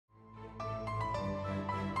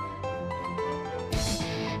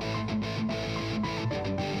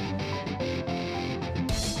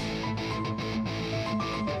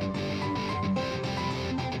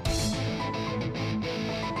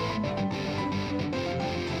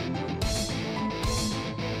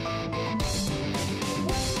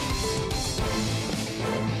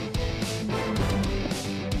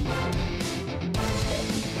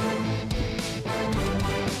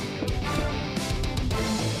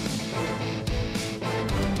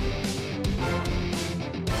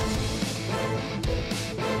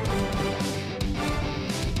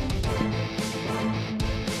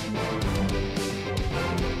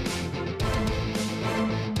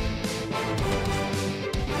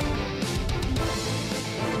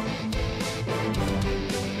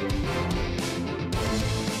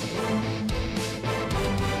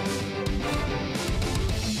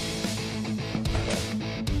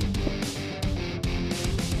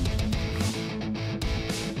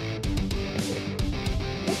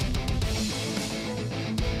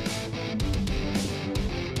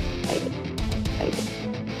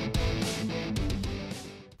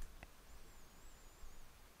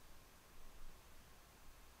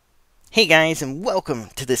Hey guys, and welcome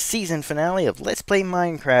to the season finale of Let's Play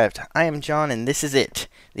Minecraft. I am John, and this is it.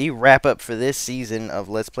 The wrap-up for this season of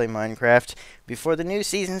Let's Play Minecraft. Before the new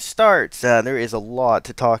season starts, there is a lot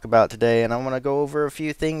to talk about today, and I want to go over a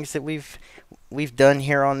few things that we've done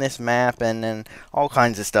here on this map and all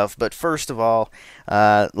kinds of stuff. But first of all,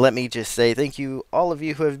 let me just say thank you, all of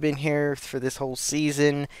you who have been here for this whole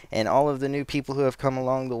season, and all of the new people who have come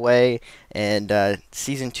along the way. And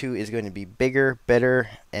season 2 is going to be bigger, better,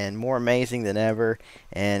 and more amazing than ever.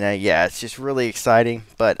 And yeah, it's just really exciting.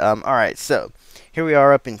 But alright, so here we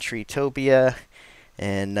are up in Treetopia,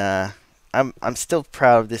 and I'm still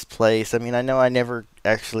proud of this place. I mean, I know I never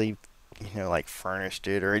actually like furnished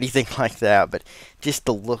it or anything like that, but just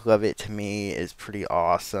the look of it to me is pretty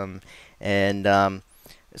awesome. And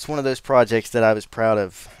it's one of those projects that I was proud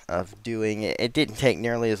of doing. It didn't take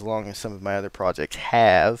nearly as long as some of my other projects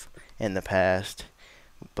have in the past,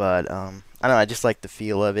 but I don't know, I just like the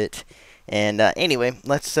feel of it. And anyway,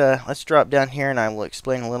 let's drop down here and I will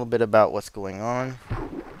explain a little bit about what's going on.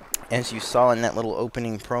 As you saw in that little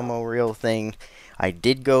opening promo reel thing, I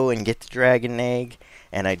did go and get the dragon egg,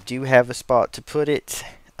 and I do have a spot to put it.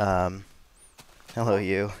 Hello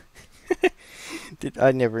you.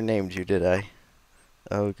 I never named you, did I?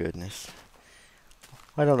 Oh goodness.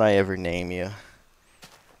 Why don't I ever name you?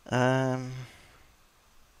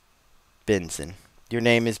 Benson. Your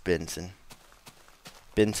name is Benson.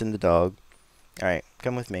 Benson the dog. Alright,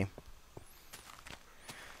 come with me.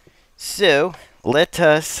 So, let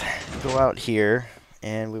us go out here,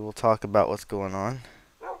 and we will talk about what's going on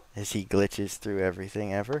as he glitches through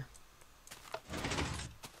everything ever.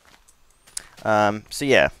 So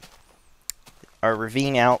yeah, our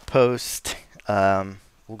ravine outpost.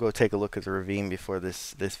 We'll go take a look at the ravine before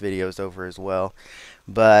this video is over as well.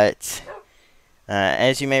 But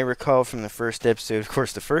as you may recall from the first episode, of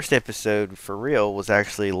course, the first episode for real was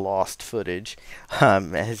actually lost footage,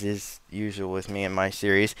 as is usual with me in my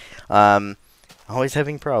series. Always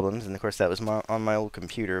having problems, and of course that was on my old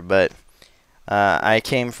computer, but I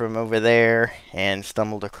came from over there and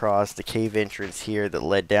stumbled across the cave entrance here that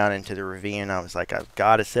led down into the ravine. I was like, I've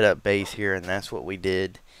got to set up base here, and that's what we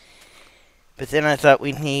did. But then I thought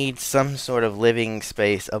we need some sort of living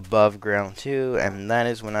space above ground too, and that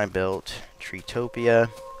is when I built Treetopia.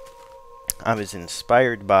 I was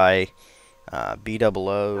inspired by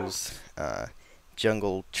B00's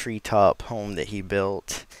jungle treetop home that he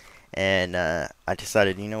built, and I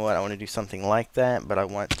decided, you know what, I want to do something like that, but I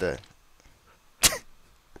want the...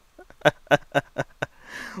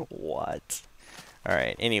 What?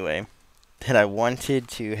 Alright, anyway, that I wanted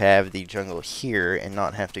to have the jungle here and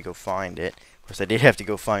not have to go find it. Of course, I did have to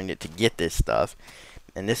go find it to get this stuff,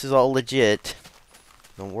 and this is all legit.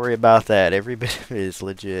 Don't worry about that. Every bit of it is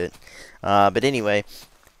legit. But anyway,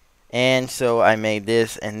 and so I made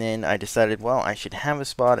this, and then I decided, well, I should have a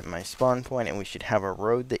spot at my spawn point, and we should have a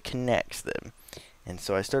road that connects them. And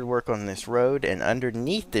so I started work on this road, and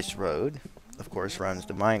underneath this road, of course, runs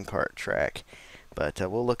the minecart track. But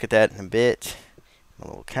we'll look at that in a bit. A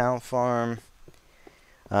little cow farm.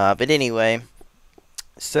 But anyway,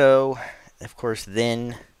 so, of course,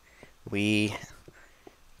 then we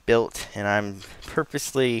built, and I'm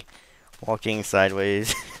purposely walking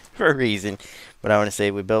sideways for a reason, but I want to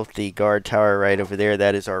say we built the guard tower right over there.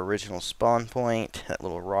 That is our original spawn point, that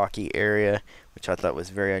little rocky area, which I thought was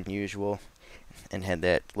very unusual, and had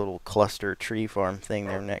that little cluster tree farm thing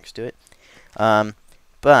there next to it.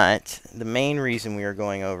 But the main reason we are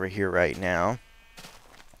going over here right now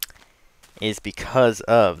is because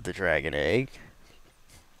of the dragon egg,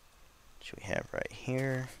 which we have right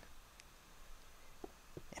here.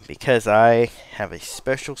 And because I have a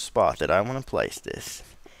special spot that I want to place this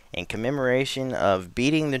in commemoration of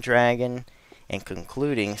beating the dragon and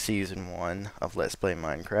concluding Season 1 of Let's Play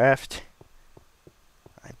Minecraft,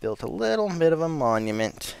 I built a little bit of a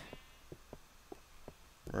monument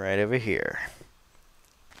right over here.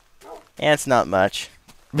 And it's not much,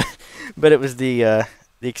 but it was the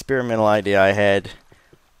experimental idea I had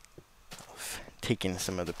of taking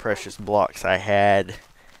some of the precious blocks I had,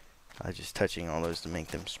 just touching all those to make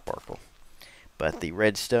them sparkle. But the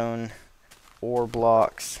redstone ore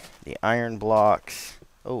blocks, the iron blocks,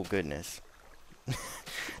 oh goodness.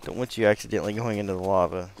 Don't want you accidentally going into the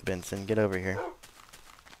lava, Benson. Get over here.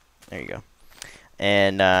 There you go.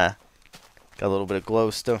 And got a little bit of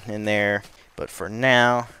glowstone in there, but for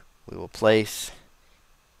now we will place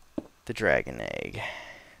the dragon egg.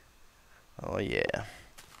 Oh yeah.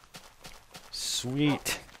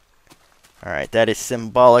 Sweet. Alright, that is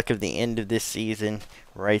symbolic of the end of this season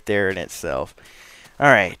right there in itself.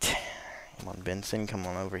 Alright. Come on, Benson, come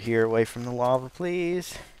on over here away from the lava,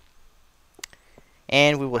 please.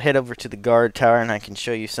 And we will head over to the guard tower, and I can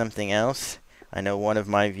show you something else. I know one of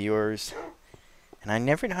my viewers, and I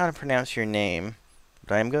never know how to pronounce your name,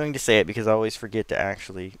 but I am going to say it because I always forget to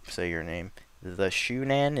actually say your name. The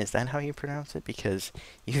Shunan, is that how you pronounce it? Because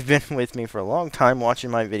you've been with me for a long time watching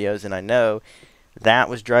my videos, and I know that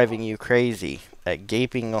was driving you crazy. That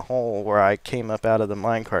gaping hole where I came up out of the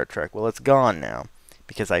minecart track. Well, it's gone now,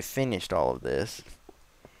 because I finished all of this.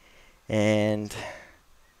 And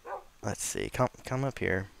let's see, come up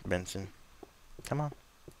here, Benson. Come on.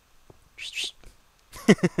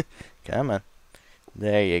 Come on.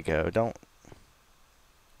 There you go. Don't.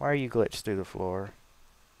 Why are you glitched through the floor?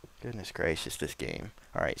 Goodness gracious, this game.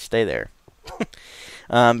 Alright, stay there.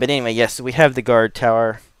 But anyway, yes, so we have the guard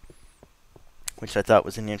tower, which I thought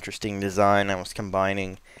was an interesting design. I was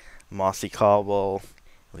combining mossy cobble,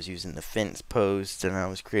 I was using the fence posts, and I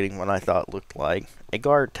was creating what I thought looked like a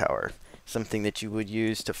guard tower. Something that you would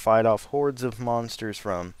use to fight off hordes of monsters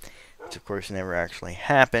from, which of course never actually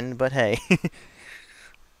happened, but hey.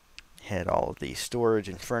 Had all of the storage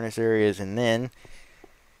and furnace areas, and then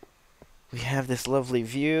we have this lovely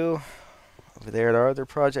view over there at our other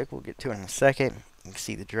project we'll get to in a second. You can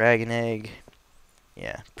see the dragon egg.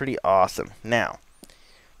 Yeah, pretty awesome. Now,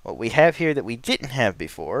 what we have here that we didn't have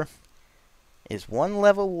before is one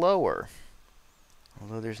level lower.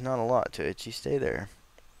 Although there's not a lot to it, you stay there.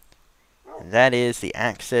 And that is the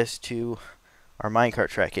access to our minecart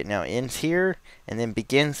track. It now ends here and then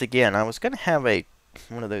begins again. I was going to have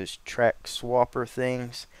one of those track swapper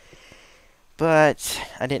things, but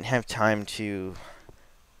I didn't have time to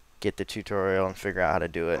get the tutorial and figure out how to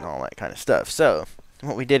do it and all that kind of stuff. So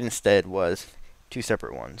what we did instead was two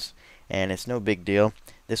separate ones, and it's no big deal.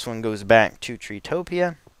 This one goes back to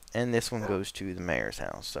Treetopia, and this one goes to the mayor's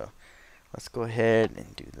house. So let's go ahead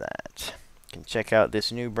and do that. You can check out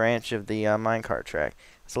this new branch of the minecart track.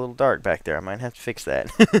 It's a little dark back there. I might have to fix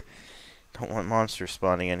that. Don't want monsters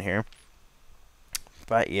spawning in here.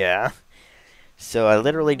 But yeah, so I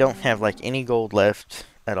literally don't have like any gold left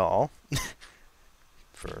at all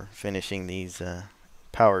for finishing these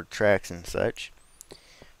powered tracks and such.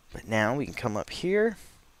 But now we can come up here,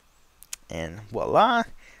 and voila,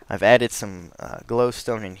 I've added some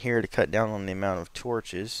glowstone in here to cut down on the amount of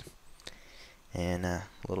torches, and a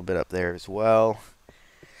little bit up there as well.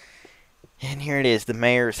 And here it is, the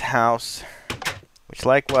mayor's house, which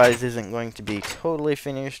likewise isn't going to be totally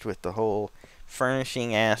finished with the whole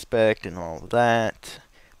furnishing aspect and all of that,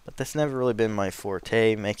 but that's never really been my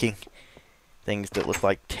forte, making things that look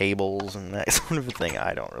like tables and that sort of a thing.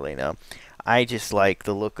 I don't really know. I just like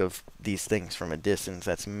the look of these things from a distance.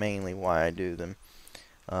 That's mainly why I do them.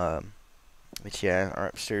 But yeah, our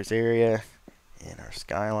upstairs area and our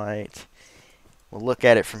skylight. We'll look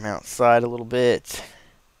at it from outside a little bit.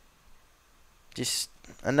 Just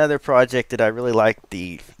another project that I really like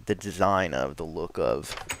the design of, the look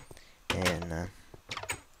of. And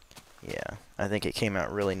yeah, I think it came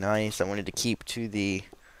out really nice. I wanted to keep to the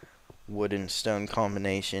wood and stone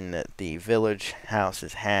combination that the village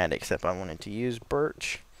houses had, except I wanted to use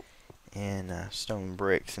birch and stone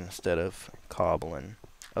bricks instead of cobble and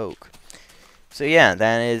oak. So yeah,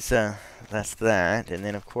 that's that. And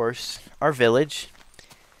then of course our village.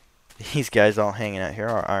 These guys all hanging out here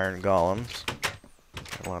are iron golems.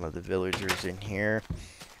 A lot of the villagers in here.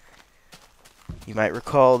 You might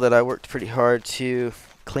recall that I worked pretty hard to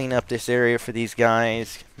clean up this area for these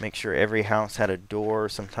guys, make sure every house had a door,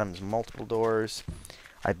 sometimes multiple doors.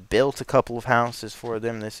 I built a couple of houses for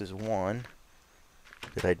them. This is one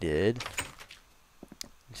that I did.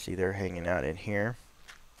 You see they're hanging out in here.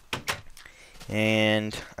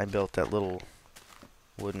 And I built that little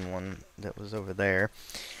wooden one that was over there.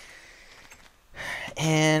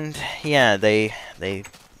 And yeah, they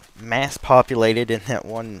mass populated in that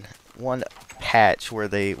one patch where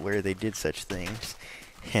they did such things,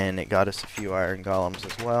 and it got us a few iron golems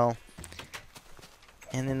as well.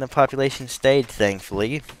 And then the population stayed,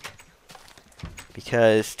 thankfully,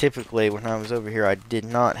 because typically when I was over here I did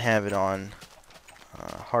not have it on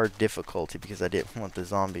hard difficulty because I didn't want the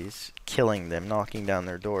zombies killing them, knocking down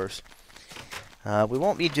their doors. We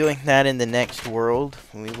won't be doing that in the next world.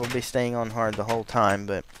 We will be staying on hard the whole time,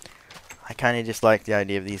 but I kind of just like the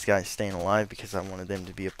idea of these guys staying alive because I wanted them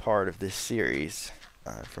to be a part of this series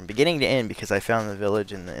from beginning to end, because I found the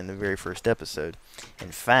village in the very first episode.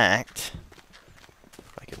 In fact,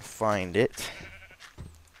 if I can find it,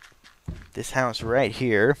 this house right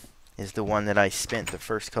here is the one that I spent the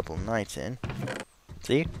first couple of nights in.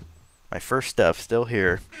 See? My first stuff still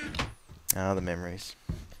here. Ah, the memories.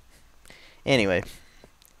 Anyway,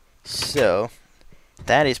 so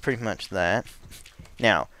that is pretty much that.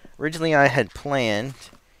 Now, originally I had planned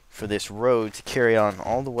for this road to carry on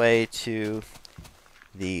all the way to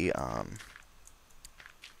the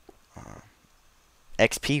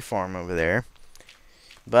XP farm over there.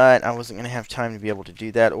 But I wasn't going to have time to be able to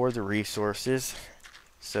do that, or the resources.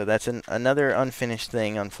 So that's another unfinished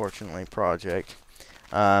thing, unfortunately, project.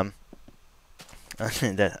 That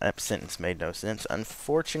sentence made no sense.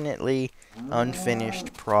 Unfortunately,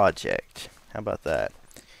 unfinished project. How about that?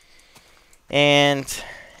 And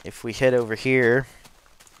if we head over here,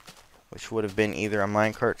 which would have been either a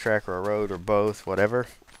minecart track or a road or both, whatever.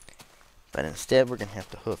 But instead, we're going to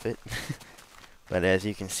have to hoof it. But as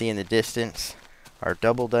you can see in the distance, our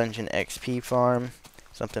double dungeon XP farm,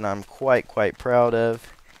 something I'm quite proud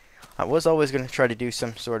of. I was always going to try to do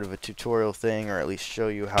some sort of a tutorial thing, or at least show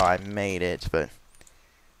you how I made it, but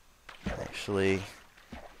actually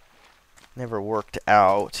never worked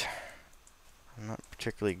out. I'm not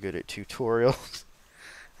particularly good at tutorials.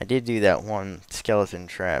 I did do that one skeleton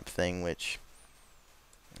trap thing, which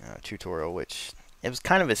tutorial, which it was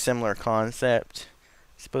kind of a similar concept.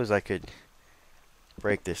 I suppose I could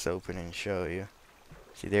break this open and show you.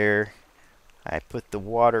 See there, I put the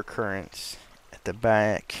water currents at the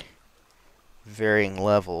back, varying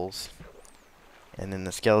levels, and then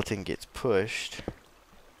the skeleton gets pushed.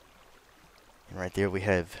 And right there we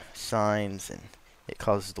have signs, and it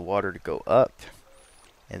causes the water to go up,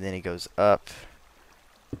 and then it goes up.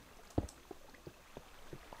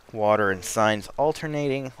 Water and signs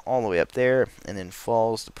alternating all the way up there, and then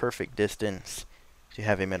falls the perfect distance to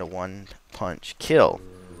have him at a one-punch kill.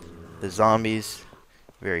 The zombies,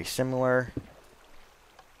 very similar.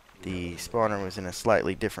 The spawner was in a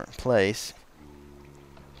slightly different place,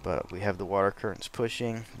 but we have the water currents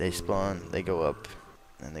pushing. They spawn, they go up,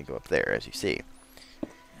 and they go up there, as you see.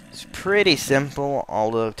 It's pretty simple,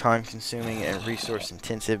 although time-consuming and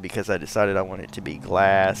resource-intensive, because I decided I wanted it to be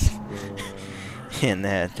glass. And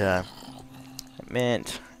that it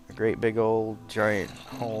meant a great big old giant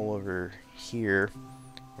hole over here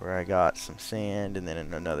where I got some sand, and then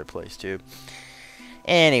in another place too.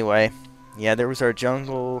 Anyway, yeah, there was our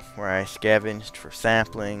jungle where I scavenged for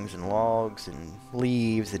saplings and logs and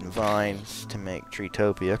leaves and vines to make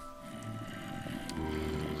Treetopia.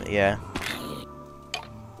 But yeah,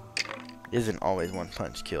 isn't always one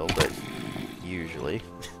punch kill, but usually.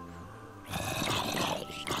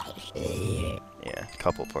 Yeah, a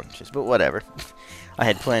couple punches, but whatever. I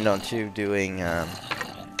had planned on doing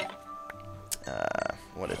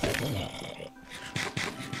what is it?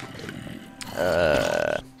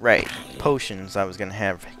 Right, potions I was gonna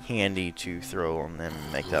have handy to throw on them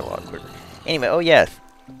and make that a lot quicker. Anyway, oh yeah,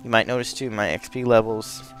 you might notice too, my XP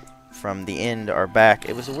levels from the end are back.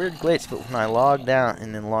 It was a weird glitch, but when I logged out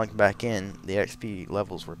and then logged back in, the XP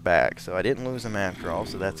levels were back, so I didn't lose them after all,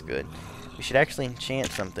 so that's good. We should actually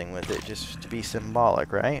enchant something with it, just to be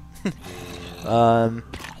symbolic, right?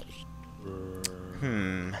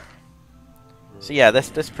 So yeah,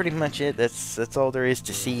 that's pretty much it. That's all there is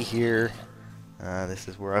to see here. This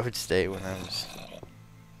is where I would stay when I was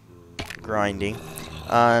grinding.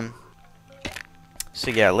 So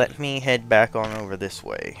yeah, let me head back on over this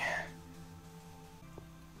way.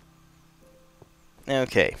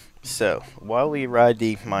 Okay, so while we ride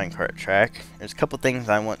the minecart track, there's a couple things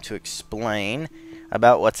I want to explain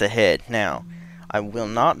about what's ahead. Now, I will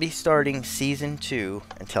not be starting Season 2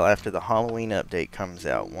 until after the Halloween update comes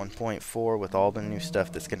out, 1.4, with all the new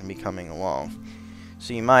stuff that's going to be coming along.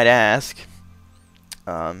 So you might ask,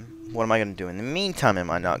 what am I going to do in the meantime?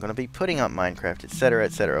 Am I not going to be putting up Minecraft, etc.,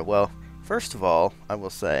 etc.? Well, first of all, I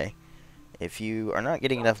will say, if you are not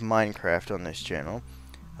getting enough Minecraft on this channel,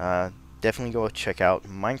 definitely go check out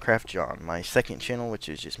Minecraft John, my second channel, which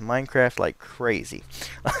is just Minecraft like crazy.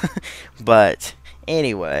 But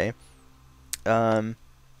anyway, yeah,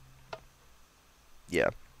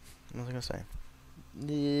 what was I gonna say?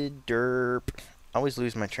 Derp. I always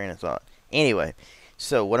lose my train of thought. Anyway,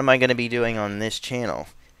 so what am I gonna be doing on this channel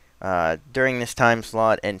during this time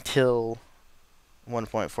slot until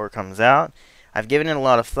 1.4 comes out? I've given it a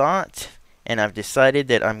lot of thought, and I've decided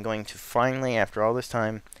that I'm going to finally, after all this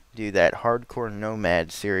time, do that hardcore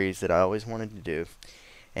nomad series that I always wanted to do,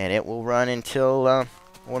 and it will run until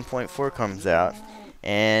 1.4 comes out.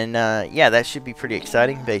 And yeah, that should be pretty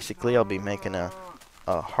exciting. Basically, I'll be making a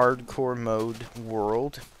hardcore mode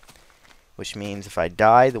world, which means if I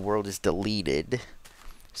die, the world is deleted,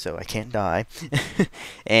 so I can't die.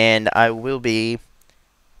 And I will be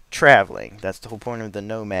traveling. That's the whole point of the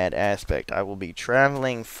nomad aspect. I will be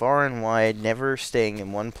traveling far and wide, never staying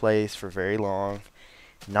in one place for very long,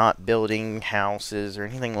 not building houses or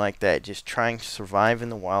anything like that, just trying to survive in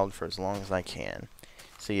the wild for as long as I can.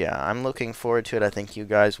 So yeah, I'm looking forward to it. I think you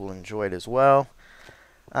guys will enjoy it as well.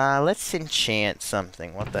 Let's enchant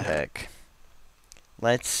something. What the heck?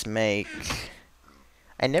 Let's make...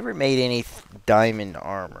 I never made any diamond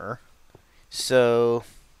armor. So...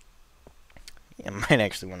 I might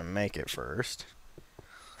actually want to make it first.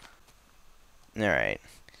 Alright.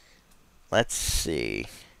 Let's see.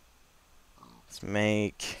 Let's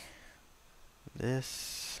make...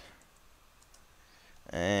 this.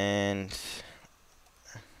 And...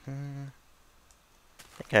 I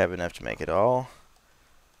think I have enough to make it all.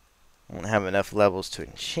 I won't have enough levels to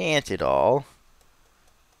enchant it all.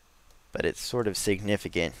 But it's sort of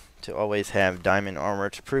significant to always have diamond armor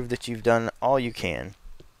to prove that you've done all you can.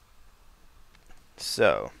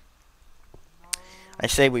 So, I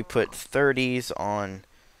say we put 30s on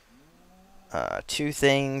 2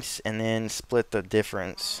 things and then split the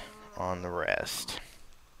difference on the rest.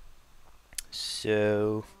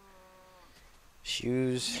 So,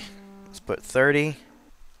 shoes, let's put 30.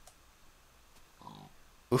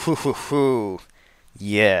 Ooh,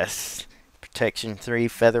 yes. Protection 3,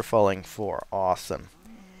 feather falling 4. Awesome.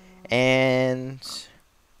 And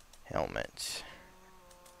helmet.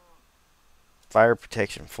 Fire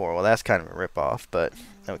protection 4. Well, that's kind of a ripoff, but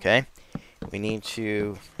okay. We need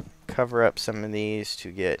to cover up some of these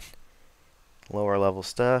to get lower level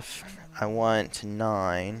stuff. I want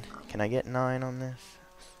 9. Can I get 9 on this?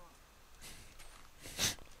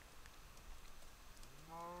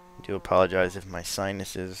 I do apologize if my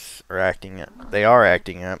sinuses are acting up. They are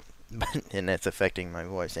acting up, and it's affecting my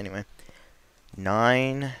voice. Anyway,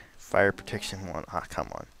 9 fire protection 1. Ah, come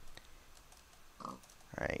on.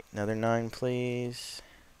 Alright, another 9, please.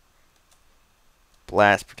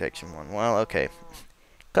 Blast protection 1. Well, okay.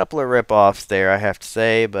 Couple of rip-offs there, I have to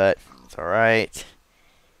say, but it's alright.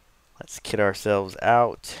 Let's kit ourselves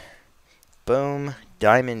out. Boom.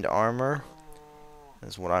 Diamond armor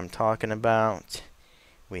is what I'm talking about.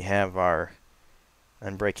 We have our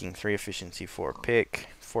Unbreaking 3, Efficiency 4 pick.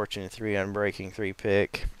 Fortune 3, Unbreaking 3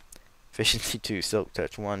 pick. Efficiency 2, Silk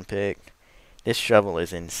Touch 1 pick. This shovel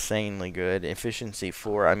is insanely good. Efficiency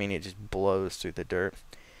 4, I mean, it just blows through the dirt.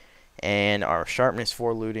 And our Sharpness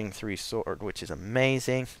 4, Looting 3 sword, which is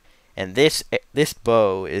amazing. And this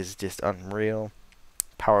bow is just unreal.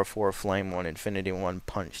 Power 4, Flame 1, Infinity 1,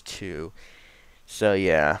 Punch 2. So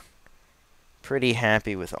yeah, pretty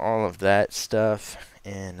happy with all of that stuff.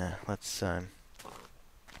 And let's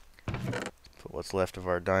put what's left of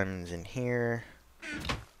our diamonds in here.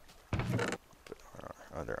 Put our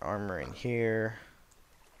other armor in here.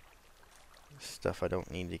 Stuff I don't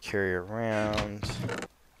need to carry around.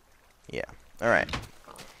 Yeah, alright.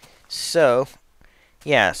 So,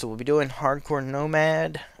 yeah, so we'll be doing Hardcore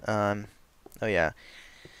Nomad. Oh yeah.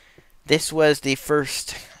 This was the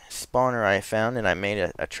first spawner I found, and I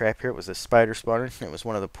made a trap here. It was a spider spawner. It was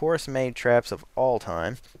one of the poorest made traps of all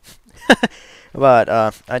time. But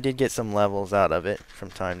I did get some levels out of it from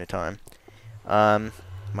time to time.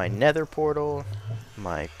 My nether portal,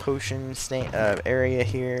 my potion area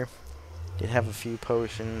here. Did have a few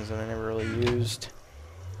potions that I never really used.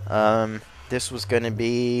 This was going to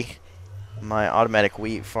be my automatic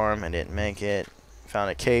wheat farm. I didn't make it. Found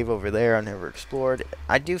a cave over there I never explored.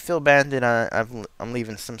 I do feel bad that I'm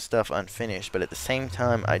leaving some stuff unfinished, but at the same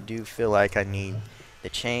time, I do feel like I need the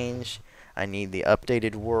change. I need the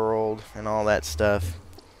updated world and all that stuff.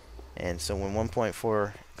 And so when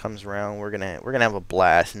 1.4 comes around, we're gonna have a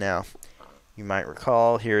blast. Now, you might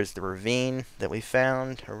recall, here's the ravine that we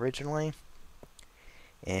found originally.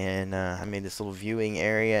 And I made this little viewing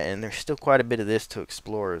area, and there's still quite a bit of this to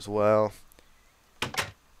explore as well.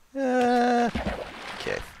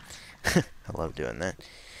 Okay. I love doing that.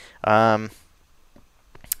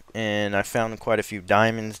 And I found quite a few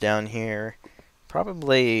diamonds down here.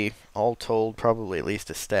 Probably, all told, probably at least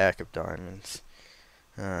a stack of diamonds.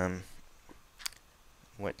 Went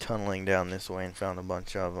tunneling down this way and found a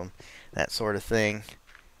bunch of them. That sort of thing.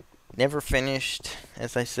 Never finished,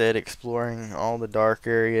 as I said, exploring all the dark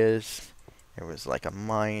areas. There was like a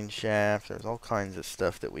mine shaft. There was all kinds of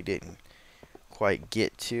stuff that we didn't quite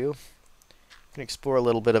get to. I'm going to explore a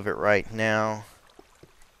little bit of it right now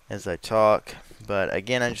as I talk. But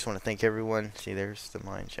again, I just want to thank everyone. See, there's the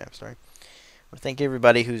mine shaft, sorry. I want to thank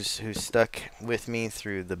everybody who's stuck with me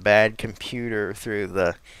through the bad computer, through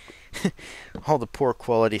the all the poor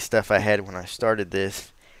quality stuff I had when I started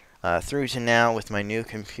this, through to now with my new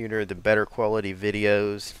computer, the better quality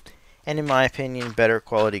videos, and in my opinion, better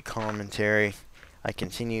quality commentary. I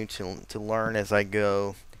continue to learn as I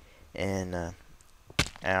go, and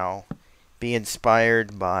I'll be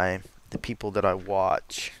inspired by the people that I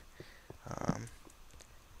watch.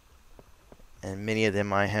 And many of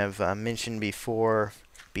them I have mentioned before: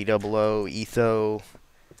 BOO, Etho,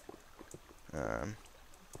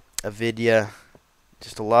 Avidya,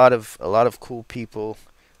 just a lot of cool people.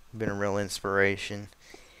 Been a real inspiration.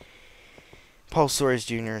 Paul Soares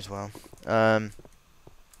Jr. as well.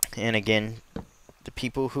 And again, the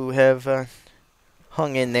people who have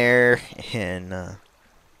hung in there and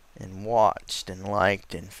watched and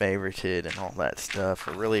liked and favorited and all that stuff.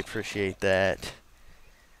 I really appreciate that.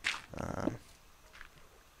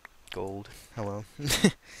 Gold, hello.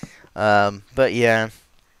 But yeah,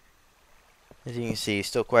 as you can see,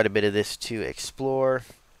 still quite a bit of this to explore.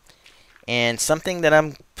 And something that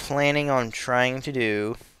I'm planning on trying to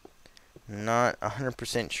do, not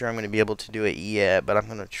 100% sure I'm going to be able to do it yet, but I'm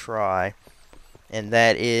going to try. And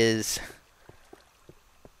that is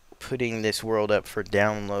putting this world up for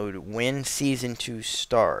download when Season 2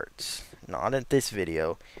 starts. Not at this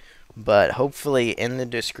video, but hopefully in the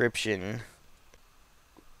description.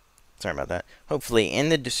 Sorry about that. Hopefully in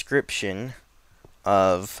the description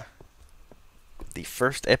of the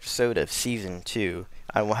first episode of Season 2,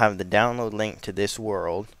 I will have the download link to this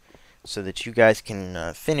world so that you guys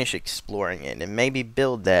can finish exploring it and maybe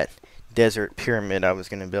build that desert pyramid I was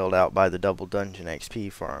going to build out by the Double Dungeon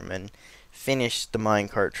XP farm and finish the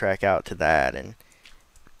minecart track out to that and,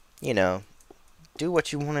 you know, do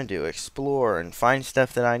what you want to do. Explore and find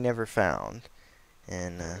stuff that I never found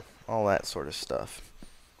and all that sort of stuff.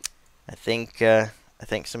 I think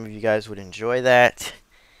some of you guys would enjoy that,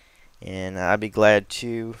 and I'd be glad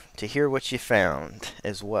to hear what you found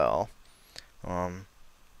as well. And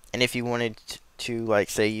if you wanted to, like,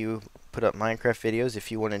 say you put up Minecraft videos,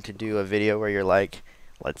 if you wanted to do a video where you're like,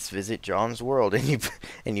 let's visit John's world, and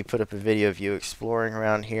you put up a video of you exploring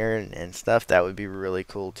around here and stuff, that would be really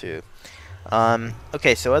cool too.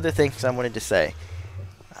 Okay, so other things I wanted to say.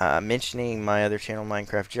 Mentioning my other channel,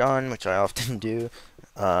 Minecraft John, which I often do.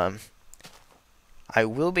 I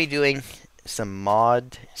will be doing some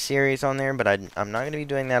mod series on there, but I'm not going to be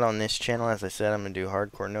doing that on this channel. As I said, I'm going to do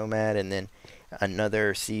Hardcore Nomad and then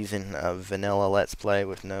another season of vanilla Let's Play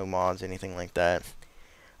with no mods, anything like that.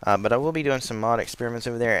 But I will be doing some mod experiments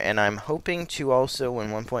over there, and I'm hoping to also, when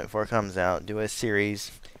 1.4 comes out, do a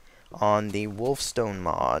series on the Wolfstone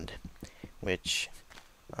mod, which,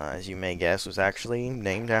 as you may guess, was actually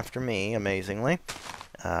named after me, amazingly.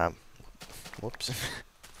 Whoops.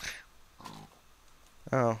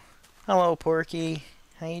 Oh, hello, Porky.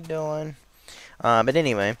 How you doing? But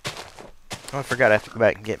anyway, oh, I forgot I have to go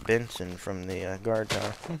back and get Benson from the guard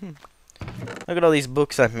tower. Look at all these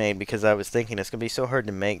books I've made because I was thinking it's gonna be so hard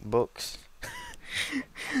to make books.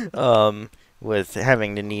 With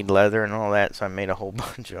having to need leather and all that, so I made a whole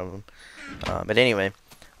bunch of them. But anyway,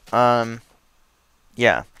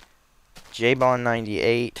 yeah,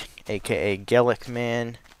 JBon98, aka Gellick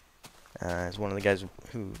Man, is one of the guys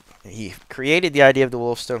who he created the idea of the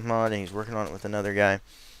Wolfstone mod, and he's working on it with another guy.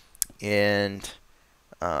 And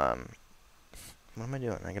what am I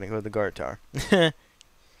doing? I gotta go to the guard tower.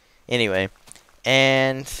 Anyway,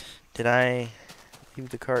 and did I leave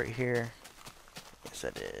the cart here? Yes,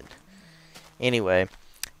 I did. Anyway,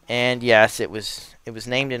 and yes, it was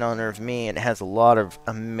named in honor of me, and it has a lot of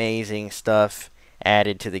amazing stuff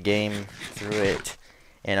added to the game through it.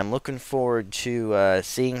 And I'm looking forward to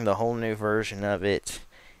seeing the whole new version of it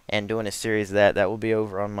and doing a series of that. That will be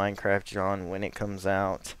over on Minecraft John when it comes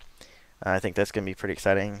out. I think that's going to be pretty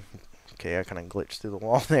exciting. Okay, I kind of glitched through the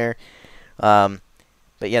wall there.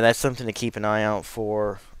 But yeah, that's something to keep an eye out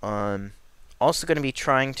for. Also going to be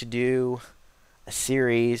trying to do a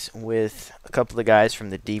series with a couple of guys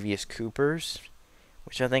from the Devious Coopers,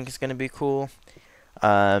 which I think is going to be cool.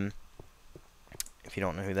 If you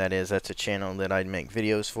don't know who that is, that's a channel that I'd make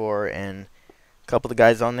videos for, and a couple of the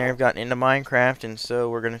guys on there have gotten into Minecraft, and so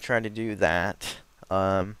we're going to try to do that.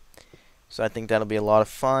 So I think that'll be a lot of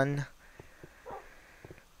fun.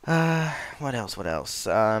 What else?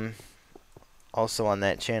 Also on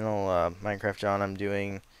that channel, Minecraft John, I'm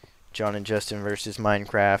doing John and Justin versus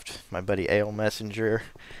Minecraft, my buddy Ale Messenger,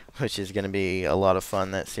 which is going to be a lot of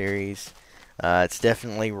fun, that series. It's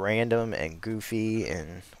definitely random and goofy,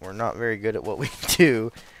 and we're not very good at what we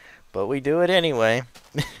do, but we do it anyway.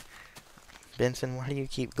 Benson, why do you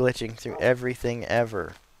keep glitching through everything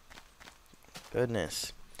ever?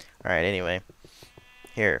 Goodness. Alright, anyway.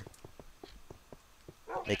 Here.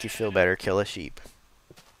 Make you feel better, kill a sheep.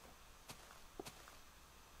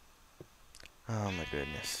 Oh my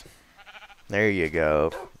goodness. There you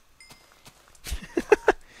go.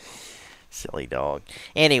 Silly dog.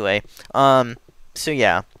 Anyway, so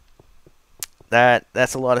yeah.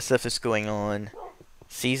 That's a lot of stuff that's going on.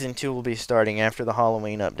 Season 2 will be starting after the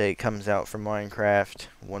Halloween update comes out for Minecraft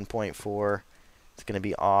 1.4. It's going to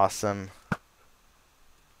be awesome.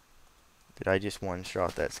 Did I just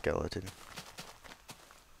one-shot that skeleton?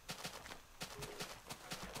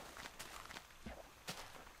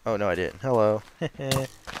 Oh, no, I didn't. Hello.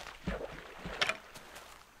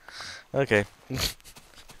 Okay.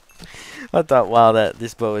 I thought, wow, that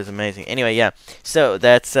this bow is amazing. Anyway, yeah. So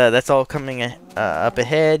that's all coming up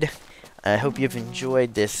ahead. I hope you've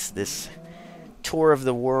enjoyed this tour of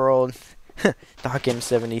the world, Doc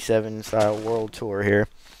M77 style world tour here.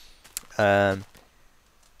 Um,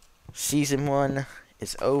 Season 1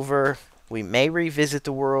 is over. We may revisit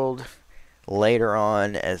the world later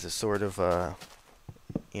on as a sort of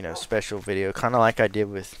special video, kind of like I did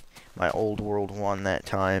with my old World 1 that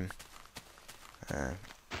time.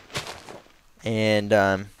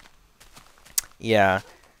 And yeah,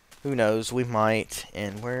 who knows, we might.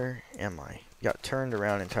 And where am I? Got turned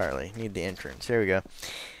around entirely. Need the entrance. There we go.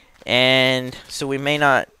 And so we may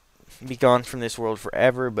not be gone from this world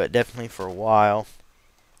forever, but definitely for a while.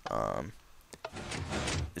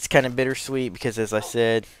 It's kind of bittersweet because, as I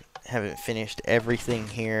said, haven't finished everything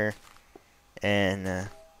here, and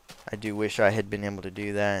I do wish I had been able to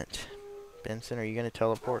do that. Benson, are you going to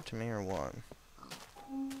teleport to me or what?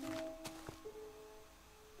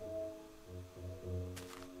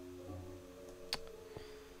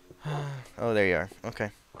 Oh, there you are.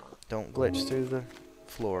 Okay. Don't glitch through the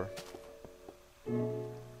floor.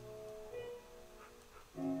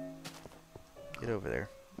 Get over there.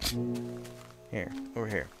 Here. Over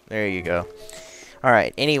here. There you go.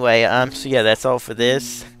 Alright, anyway, so yeah, that's all for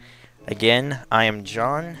this. Again, I am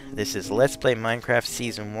John. This is Let's Play Minecraft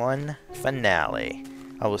Season 1 Finale.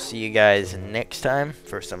 I will see you guys next time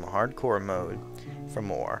for some hardcore mode for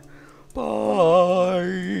more.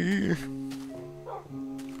 Bye!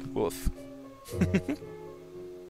 Woof.